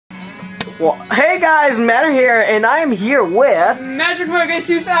Well, hey guys, Matter here, and I am here with Magic Market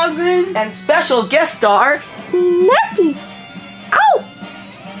 2000 and special guest star Leppy. Ow!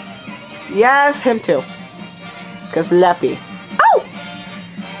 Yes, him too. Cause Leppy. Ow!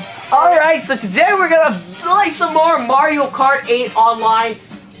 Alright, so today we're gonna play some more Mario Kart 8 online.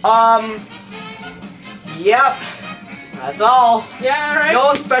 Yep. That's all. Yeah, right.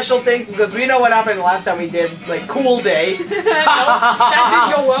 No special things because we know what happened the last time we did, like, cool day. No, that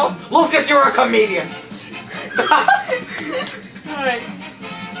didn't go well. Lucas, you're a comedian. Alright.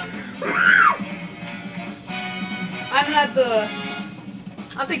 I'm not the...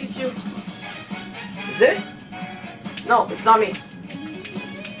 I think it's you. Is it? No, it's not me.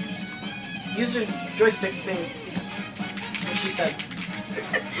 Use your joystick thing. What she said.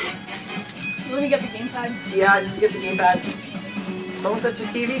 Let me get the gamepad. Yeah, just get the gamepad. Don't touch the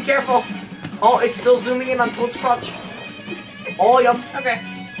TV, careful. Oh, it's still zooming in on Toad's crotch. Oh, yep. Okay.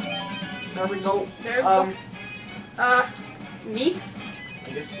 There we go. There we go. Me? I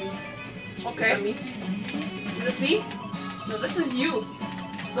guess me. Okay. Is that me? Is this me? No, this is you.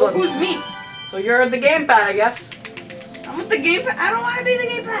 No, Good. who's me? So you're the gamepad, I guess. I'm with the gamepad. I don't want to be the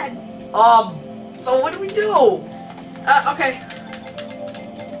gamepad. So what do we do? Okay.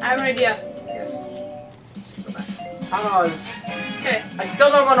 I have an idea. I don't know. It's, Okay. I still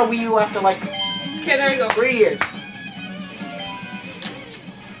don't want a Wii U after like Okay, there you go. 3 years.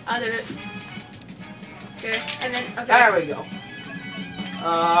 I did it. Okay, and then, okay. There we go.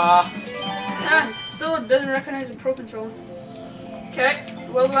 Still doesn't recognize the Pro Controller. Okay,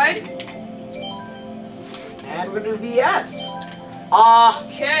 worldwide. And we're gonna do VS.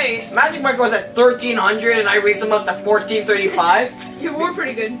 Okay. Magic Mark was at 1300 and I raised him up to 1435. You were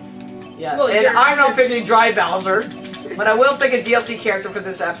pretty good. Yeah, Well, and you're- I'm not picking Dry Bowser, but I will pick a DLC character for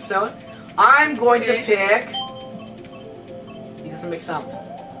this episode. I'm going to pick... He doesn't make sound.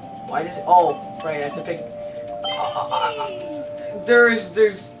 Why does it... Oh, right, I have to pick... There's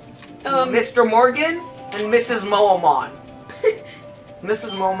Mr. Morgan and Mrs. Moamon.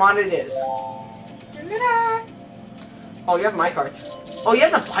 Mrs. Moamon it is. Oh, you have my card. Oh, you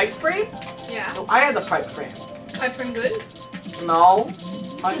have the pipe frame? Yeah. Oh, I had the pipe frame. Pipe frame good? No.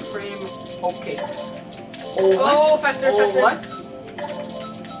 Pipe frame, okay. Oh, what? Oh, faster, Oh, faster. what?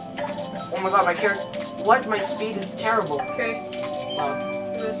 Oh my god, my character... What? My speed is terrible. Okay.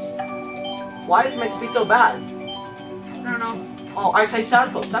 Do this. Why is my speed so bad? I don't know. Oh, Ice Ice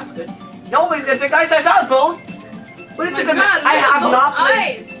Outpost, that's good. Nobody's gonna pick Ice Ice Outpost! But it's a good... God, I have not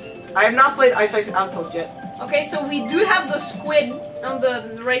played... eyes. I have not played Ice Ice Outpost yet. Okay, so we do have the squid on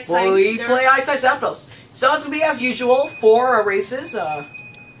the right side. Well, we there. play Ice Ice Outpost. So it's gonna be as usual, 4 races,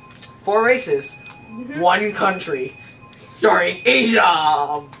 4 races. One country. Starring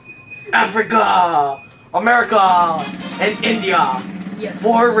Asia, Africa, America, and India. Yes.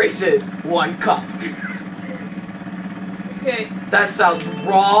 4 races, 1 cup. Okay. That sounds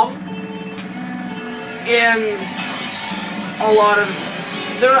wrong. In a lot of...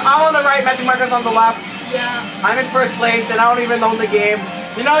 So I'm on the right, Magic Marker's on the left. Yeah. I'm in first place and I don't even own the game.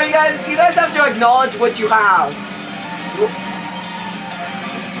 You know, you guys have to acknowledge what you have.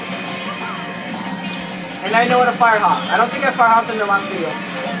 And I know what a fire hop. I don't think I fire hopped in the last video.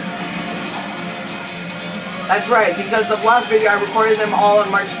 That's right, because the last video I recorded them all on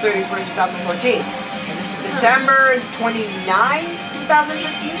March 31st, 2014. And this is December 29th,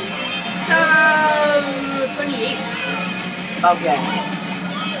 2015? So 28. Okay.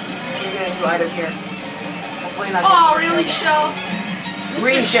 We're gonna do item here. Hopefully not. Oh, really, Shell?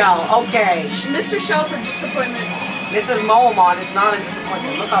 Green Shell, okay. Mr. Shell's a disappointment. Mrs. Moamon is not a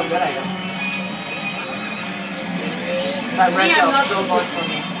disappointment. Look how good I am. That red Me, I'm shell's not still so going for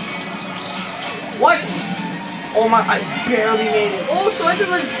me. What? Oh my, I barely made it. Oh, so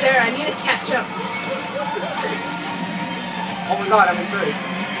everyone's there. I need to catch up. Oh my god, I'm in third.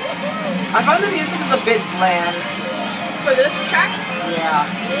 I find the music is a bit bland. For this track? Yeah.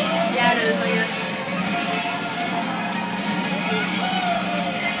 Yeah, it is, I guess.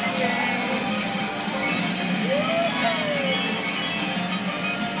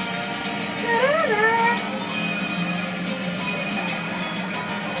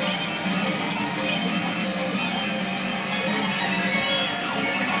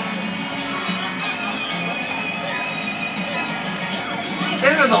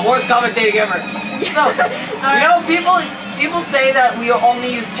 This is the worst commentating ever. So, you know, people say that we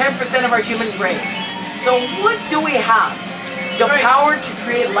only use 10% of our human brains. So what do we have? The power to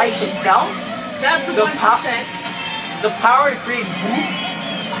create life itself? That's a 1%. The power to create boots?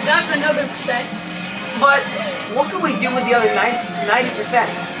 That's another percent. But what can we do with the other 90%?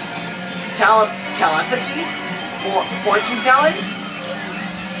 Telepathy? Fortune telling?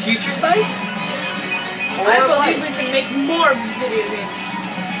 future sight? I believe we can make more video games.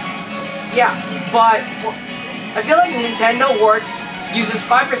 Yeah, but I feel like Nintendo uses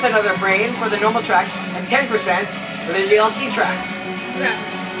 5% of their brain for the normal tracks and 10% for the DLC tracks. Yeah.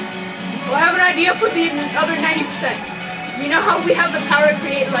 Well, I have an idea for the other 90%. You know how we have the power to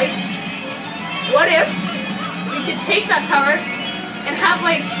create life? What if we could take that power and have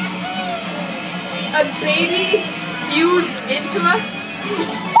like a baby fuse into us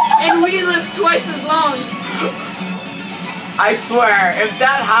and we live twice as long? I swear, if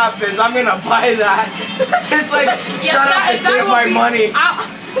that happens, I'm gonna buy that. It's like, yes, shut up and take my money.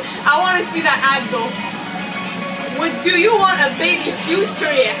 I want to see that ad though. Do you want a baby fused to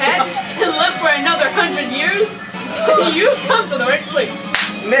your head and live for another 100 years? You've come to the right place.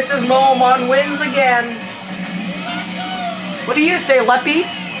 Mrs. Momon wins again. What do you say, Leppy?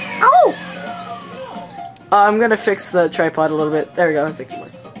 Ow! I'm gonna fix the tripod a little bit. There we go, I think it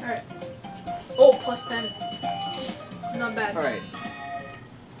works. Alright. Oh, plus 10. Not bad. Alright.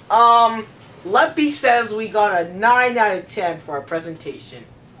 Leppy says we got a 9 out of 10 for our presentation.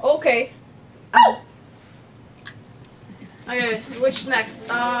 Okay. Ow! Okay, which next?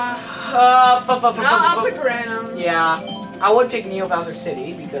 I'll pick random. Yeah. I would pick Neo Bowser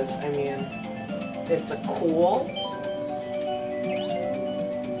City because, I mean, it's a cool.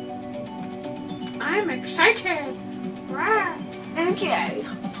 I'm excited. Wow. Okay.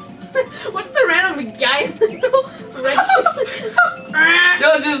 What's the random guy in the middle?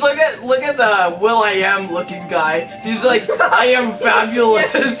 Yo, just look at the Will.i.am looking guy. He's like, I am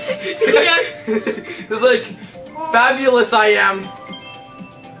fabulous. Yes. It's like, fabulous I am.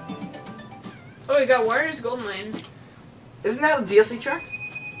 Oh, we got Warriors Gold Mine. Isn't that a DLC track?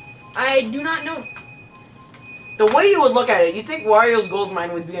 I do not know. The way you would look at it, you'd think Wario's Gold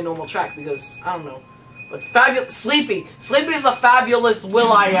Mine would be a normal track because, I don't know. But Sleepy is the fabulous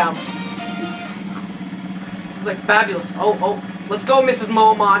Will.i.am. It's like fabulous. Oh, let's go, Mrs.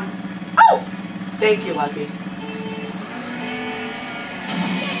 Momon. Oh! Thank you, Leppy.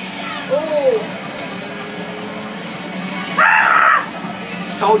 Oh.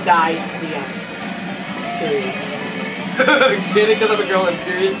 Toad died. The end. Periods. Get it? Because I'm a girl in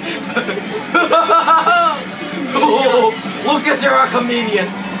period. Oh, Lucas, you're a comedian.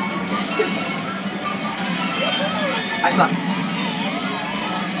 I suck.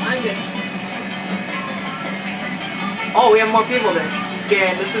 I'm good. Oh, we have more people this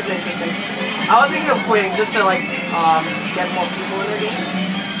game. This is interesting. I was thinking of quitting just to like get more people in the game.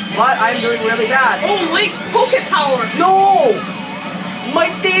 But I'm doing really bad. Oh, Link Poké Power! No!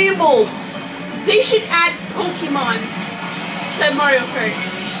 My table! They should add Pokemon to Mario Kart.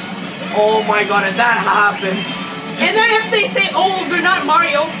 Oh my god, if that happens. And then if they say, oh, they're not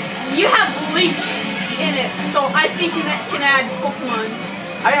Mario, you have Link in it. So I think you can add Pokemon.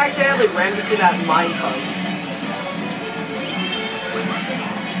 I accidentally ran into that minecart.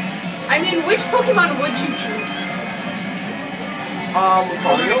 I mean, which Pokemon would you choose?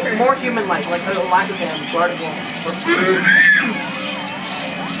 Lucario? More human-like, like Alakazam, Gardevoir,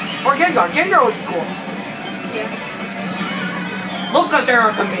 or Gengar. Gengar would be cool. Yeah. Lucas, you're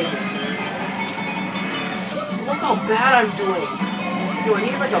a comedian. Look how bad I'm doing. Yo, I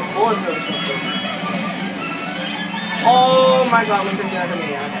need like a bullet or something. Oh my god, Lucas, you're a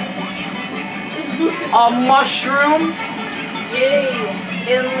comedian. Is Lucas A mushroom? Yay.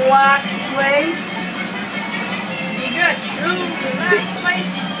 In last place? You got shrooms in last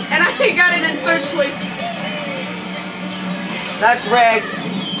place, and I got it in third place. That's rigged.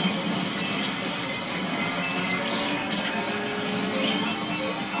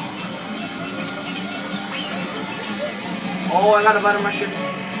 Oh, I got a butter mushroom.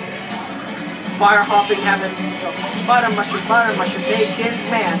 Fire hopping heaven. So, butter mushroom, bacon's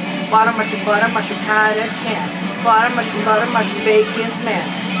man. Butter mushroom, had a can. Butter mushroom, bacon's man.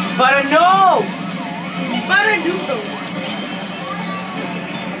 Butter no! Butter noodle.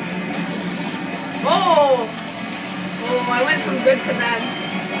 Oh! Oh, I went from good to bad.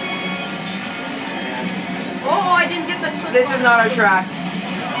 Oh, I didn't get the twist. This is not our track.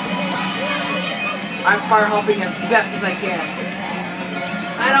 I'm fire hopping as best as I can.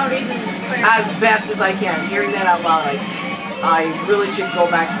 I don't even play. As best as I can. Hearing that out loud, I really should go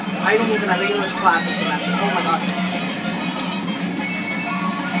back. I don't even have English classes semester. Oh my god.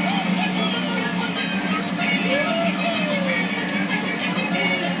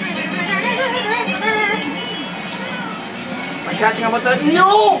 Am I catching up with the...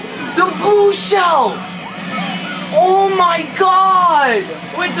 No! The blue shell! Oh my god!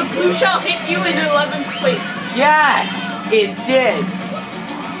 Wait, the blue shell hit you in 11th place. Yes, it did.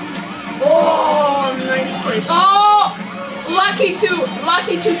 Oh, 9th place. Oh! Lucky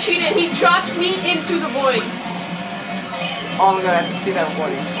to cheated. He dropped me into the void. Oh my god, I have to see that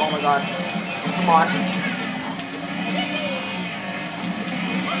recording. Oh my god. Come on.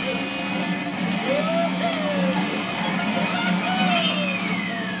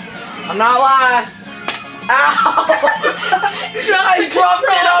 I'm not last. Ow! I dropped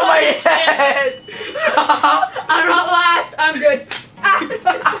it on my head. I'm not last. I'm good.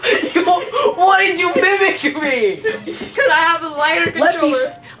 Why did you mimic me? Because I have a lighter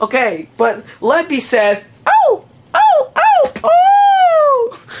controller. Okay, but Leppy says, oh, oh, oh,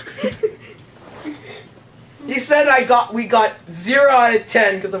 oh. He said we got 0 out of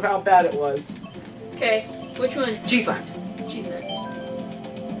 10 because of how bad it was. Okay, which one? Cheeseland. Cheeseland.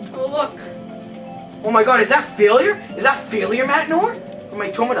 Oh look. Oh my god, is that failure? Is that failure, Matt Nor? From my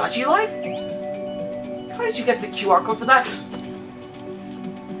Tomodachi life? How did you get the QR code for that?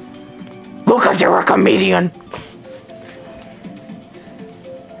 Because you're a comedian.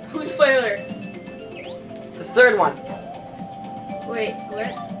 Who's failure? The third one. Wait,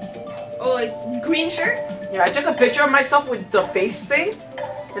 what? Oh, like green shirt? Yeah, I took a picture of myself with the face thing,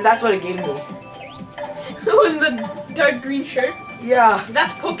 and that's what it gave me. In the dark green shirt? Yeah.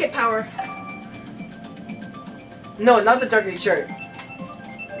 That's Poke Power. No, not the dark green shirt.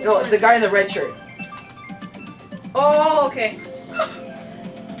 No, the guy in the red shirt. Oh, okay.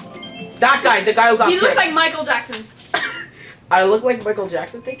 That guy, the guy who got He looks picked. like Michael Jackson. I look like Michael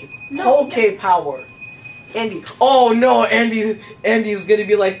Jackson? Thank you. No. Poke Power. Andy. Oh no, Andy's gonna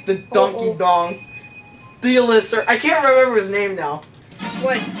be like the Donkey Dong. Thealus, sir. I can't remember his name now.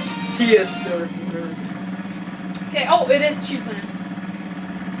 What? Theus, sir. Okay, oh, it is Cheeseland.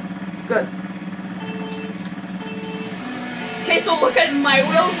 Good. Okay, so look at my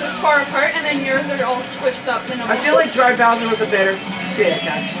wheels are far apart, and then yours are all squished up. In a I feel like Dry Bowser was a better pick,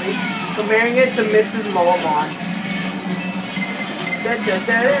 actually. Comparing it to Mrs. Momon.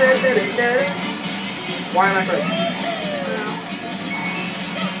 Why am I first?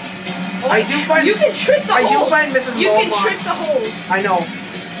 Oh, I do find you can trick the holes. I do find Mrs. You Momon. can trick the holes. I know.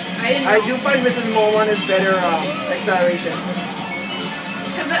 I didn't know. I do find Mrs. Momon is better acceleration.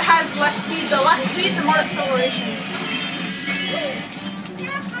 Because it has less speed. The less speed, the more acceleration.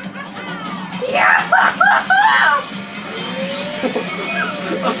 Yeah!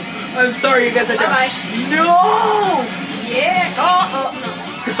 I'm sorry, you guys. Bye bye. No! Yeah. Oh no.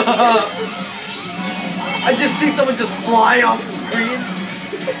 I just see someone just fly off the screen.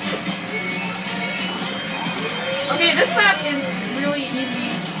 Okay, this map is really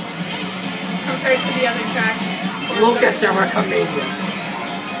easy compared to the other tracks. Look at Sarah Comedian.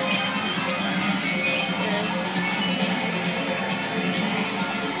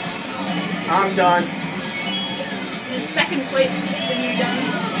 I'm done. In second place, then you're done.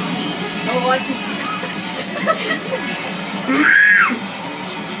 Oh, I can see.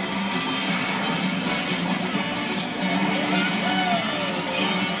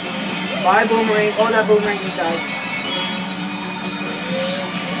 Bye, Boomerang. Oh, that Boomerang just died.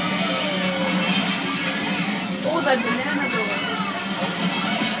 Oh, that banana door.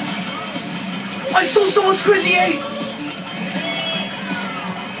 I stole someone's Chrissy 8!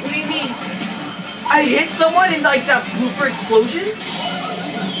 What do you mean? I hit someone in like that blooper explosion.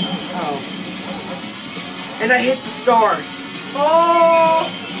 Oh. And I hit the star. Oh!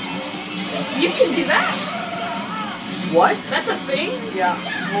 You can do that? What? That's a thing? Yeah,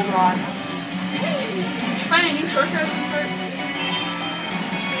 hold on. Did you find a new shortcut of some sort?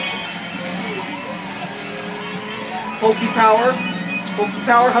 Poke Power. Poke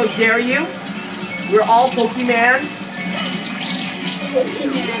Power, how dare you? We're all Pokemans.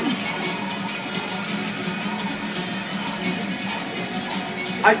 Pokemon.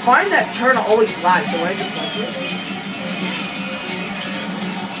 I find that turn always lags, so I just like it.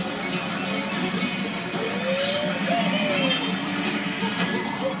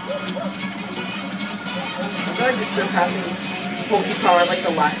 I'm gonna just surpassing Poke Power at like the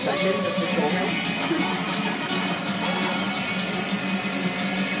last second just to kill him.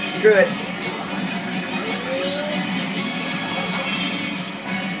 Screw it.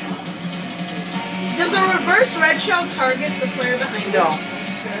 Does a reverse red shell target the player behind you? No.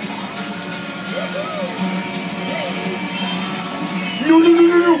 No, no, no,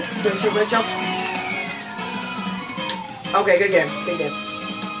 no, no! Red shell, red shell. Okay, good game, good game.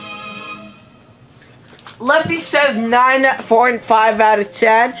 Leppy says 9.5 out of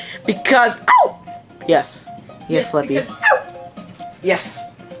 10 because ow! Yes. Yes, Leppy. Because, ow!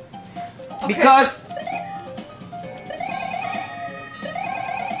 Yes. Okay. Because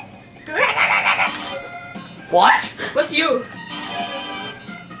what? What's you?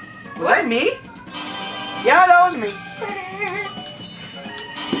 Was that me? Yeah, that was me.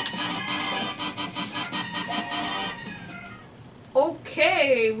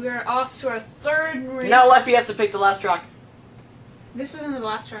 Okay, we're off to our third race. Now Lefty has to pick the last track. This isn't the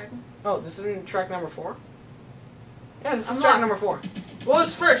last track. Oh, this isn't track number 4? Yeah, this is I'm track not. number 4. What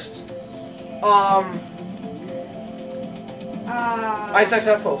was first? Ice Ice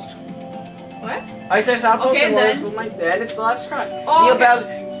Outpost. What? Ice Ice Outpost Okay, and then. Warriors Moonlight. Then it's the last track. Oh, Neo okay.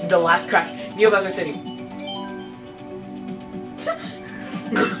 Bowser, the last track. Neo Bowser City.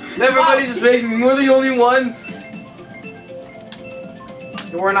 Everybody's just making me. We're the only ones.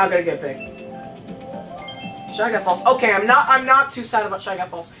 We're not gonna get picked. Shy Guy Falls. Okay, I'm not too sad about Shy Guy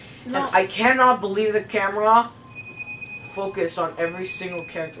Falls. No. And I cannot believe the camera focused on every single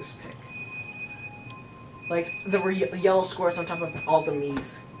character's pick. Like, there were yellow squares on top of all the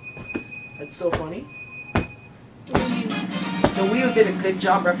Mii's. That's so funny. What do you mean? The Wii U did a good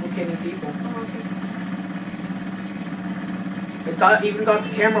job replicating people. Oh, okay. It even got the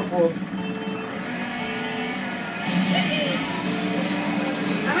camera fooled.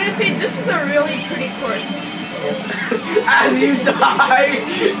 I'm gonna say this is a really pretty course. Yes. As you die!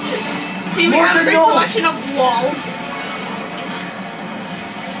 See, we have a great selection of walls.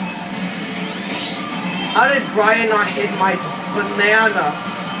 How did Brian not hit my banana?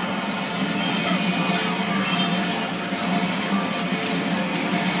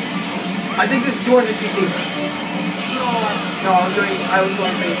 I think this is 200cc. No. No, I was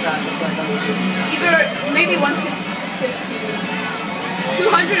going pretty fast. That's why I thought it was really fast. Either maybe 150.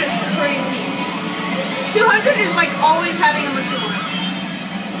 200 is crazy. 200 is like always having a mushroom on.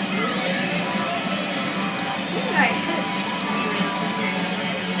 What did I hit?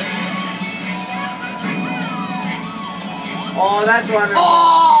 Oh, that's wonderful.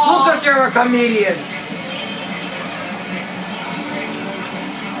 Oh! Lucas, you're a comedian.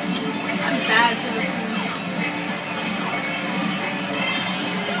 I'm bad for this one.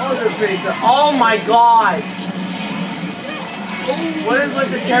 Oh, they're pretty good. Oh my god. What is with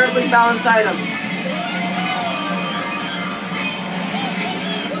the terribly balanced items?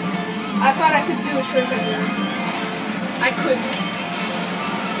 I thought I could do a shrimp in there. I couldn't.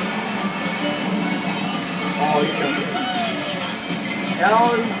 Oh, you're joking.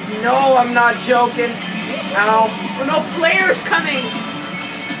 Hell, no, I'm not joking. Ow. Oh no, players coming.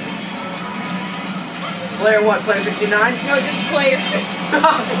 Player what? Player 69? No, just player.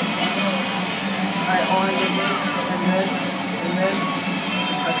 Alright, oh, I did this, and this, and this.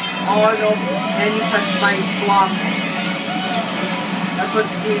 Touch. Oh, no. And you touched my block. That's what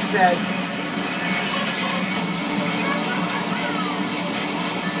Steve said.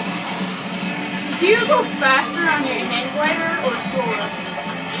 Do you go faster on your hand glider or slower?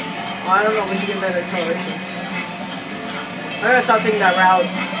 I don't know, we should get better acceleration. I'm gonna stop taking that route.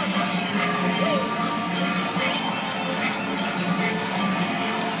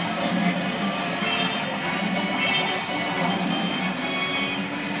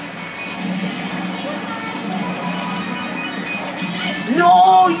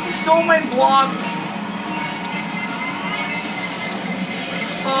 No, you stole my block.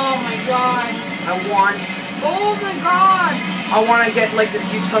 Oh my god. Oh my god. I want to get like this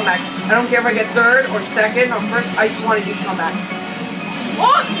huge comeback. I don't care if I get third or second or first. I just want a huge comeback.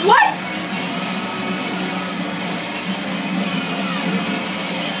 Oh, what?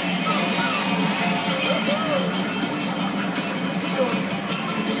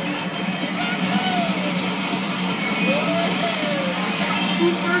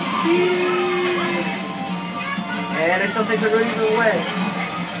 Super speed. And I still take the road either way.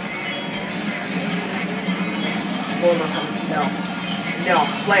 Almost no. No.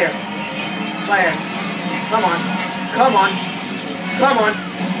 Player. Player. Come on. Come on. Come on.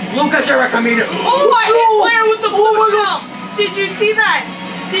 Lucas, you're a comedian. Oh, I hit player with the blue shell. Did you see that?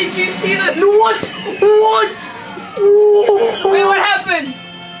 Did you see this? What? What? Wait, what happened?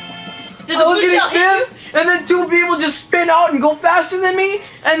 Did the I was blue shell getting hit you? fifth, and then two people just spin out and go faster than me,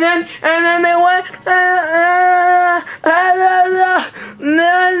 and then they went.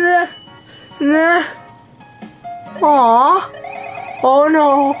 Aww. Oh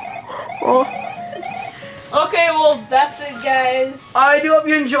no. Oh. Okay, well, that's it, guys. I do hope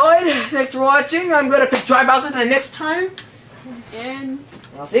you enjoyed. Thanks for watching. I'm gonna pick Dry Bowser the next time. And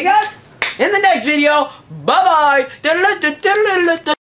I'll see you guys in the next video. Bye bye.